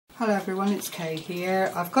Hello everyone, it's Kay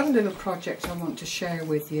here. I've got a little project I want to share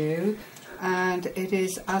with you, and it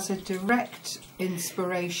is as a direct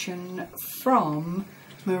inspiration from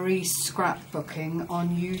Marie's scrapbooking on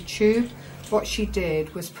YouTube. What she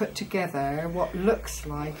did was put together what looks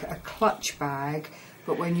like a clutch bag,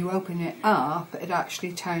 but when you open it up it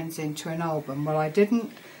actually turns into an album. Well, I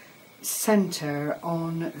didn't centre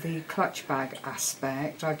on the clutch bag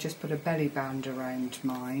aspect, I just put a belly band around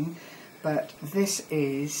mine. But this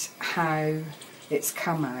is how it's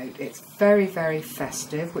come out. It's very, very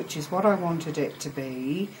festive, which is what I wanted it to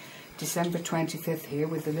be. December 25th here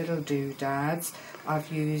with the little doodads.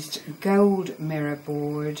 I've used gold mirror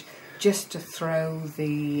board just to throw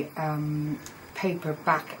the paper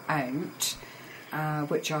back out,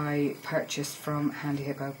 which I purchased from Handy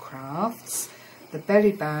Hippo Crafts. The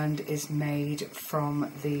belly band is made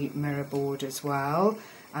from the mirror board as well.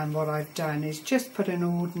 And what I've done is just put an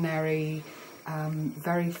ordinary,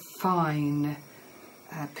 very fine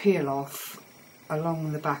peel off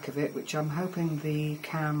along the back of it, which I'm hoping the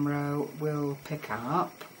camera will pick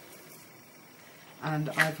up. And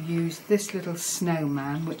I've used this little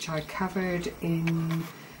snowman, which I covered in,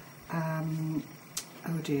 oh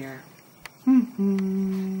dear,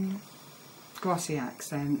 glossy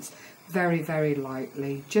accents, very, very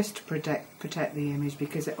lightly, just to protect the image,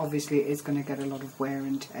 because it obviously is going to get a lot of wear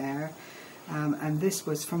and tear. And this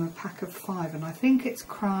was from a pack of 5, and I think it's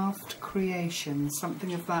Craft Creations,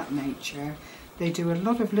 something of that nature. They do a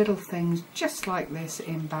lot of little things just like this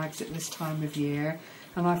in bags at this time of year,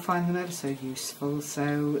 and I find them ever so useful,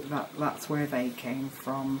 so that's where they came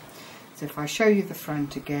from. So if I show you the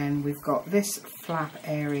front again, we've got this flap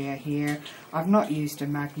area here. I've not used a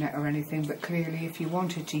magnet or anything, but clearly if you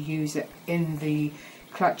wanted to use it in the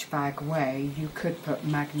clutch bag way, you could put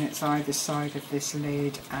magnets either side of this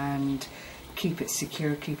lid and keep it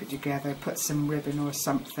secure, keep it together, put some ribbon or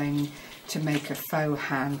something to make a faux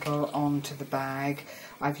handle onto the bag.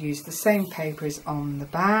 I've used the same papers on the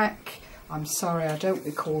back. I'm sorry, I don't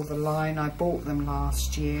recall the line. I bought them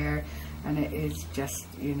last year, and it is just,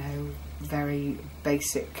 you know, very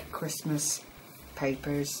basic Christmas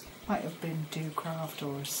papers. Might have been Ducraft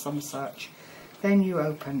or some such. Then you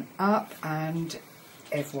open up and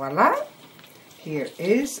voila, here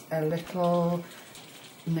is a little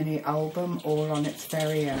mini album all on its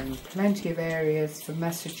very own. Plenty of areas for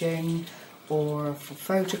messaging or for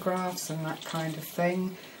photographs and that kind of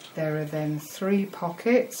thing. There are then 3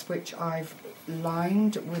 pockets which I've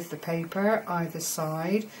lined with the paper either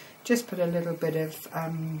side. Just put a little bit of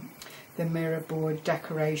the mirror board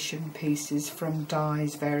decoration pieces from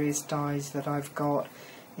dies, various dies that I've got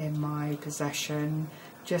in my possession,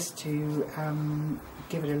 just to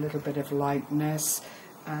give it a little bit of lightness.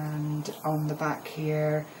 And on the back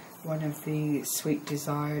here, one of the Sweet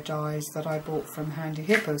Desire dies that I bought from Handy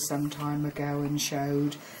Hippo some time ago and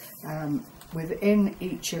showed within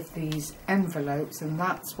each of these envelopes, and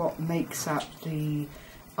that's what makes up the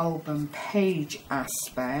album page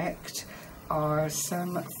aspect, are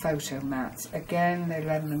some photo mats. Again, they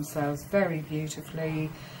lend themselves very beautifully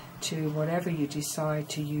to whatever you decide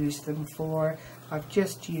to use them for. I've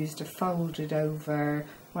just used a folded over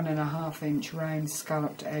 1.5 inch round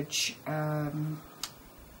scalloped edge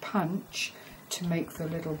punch to make the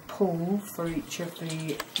little pull for each of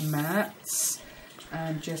the mats,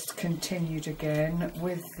 and just continued again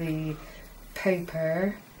with the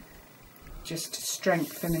paper just to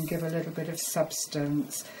strengthen and give a little bit of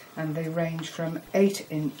substance. And they range from 8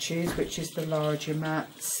 inches, which is the larger mat,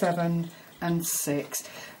 7 and 6.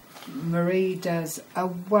 Marie does a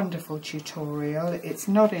wonderful tutorial. It's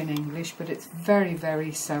not in English, but it's very,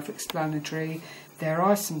 very self-explanatory. There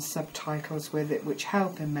are some subtitles with it which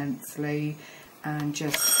help immensely and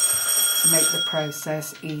just make the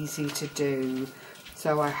process easy to do.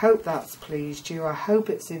 So I hope that's pleased you. I hope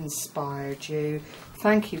it's inspired you.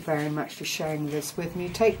 Thank you very much for sharing this with me.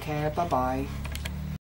 Take care. Bye-bye.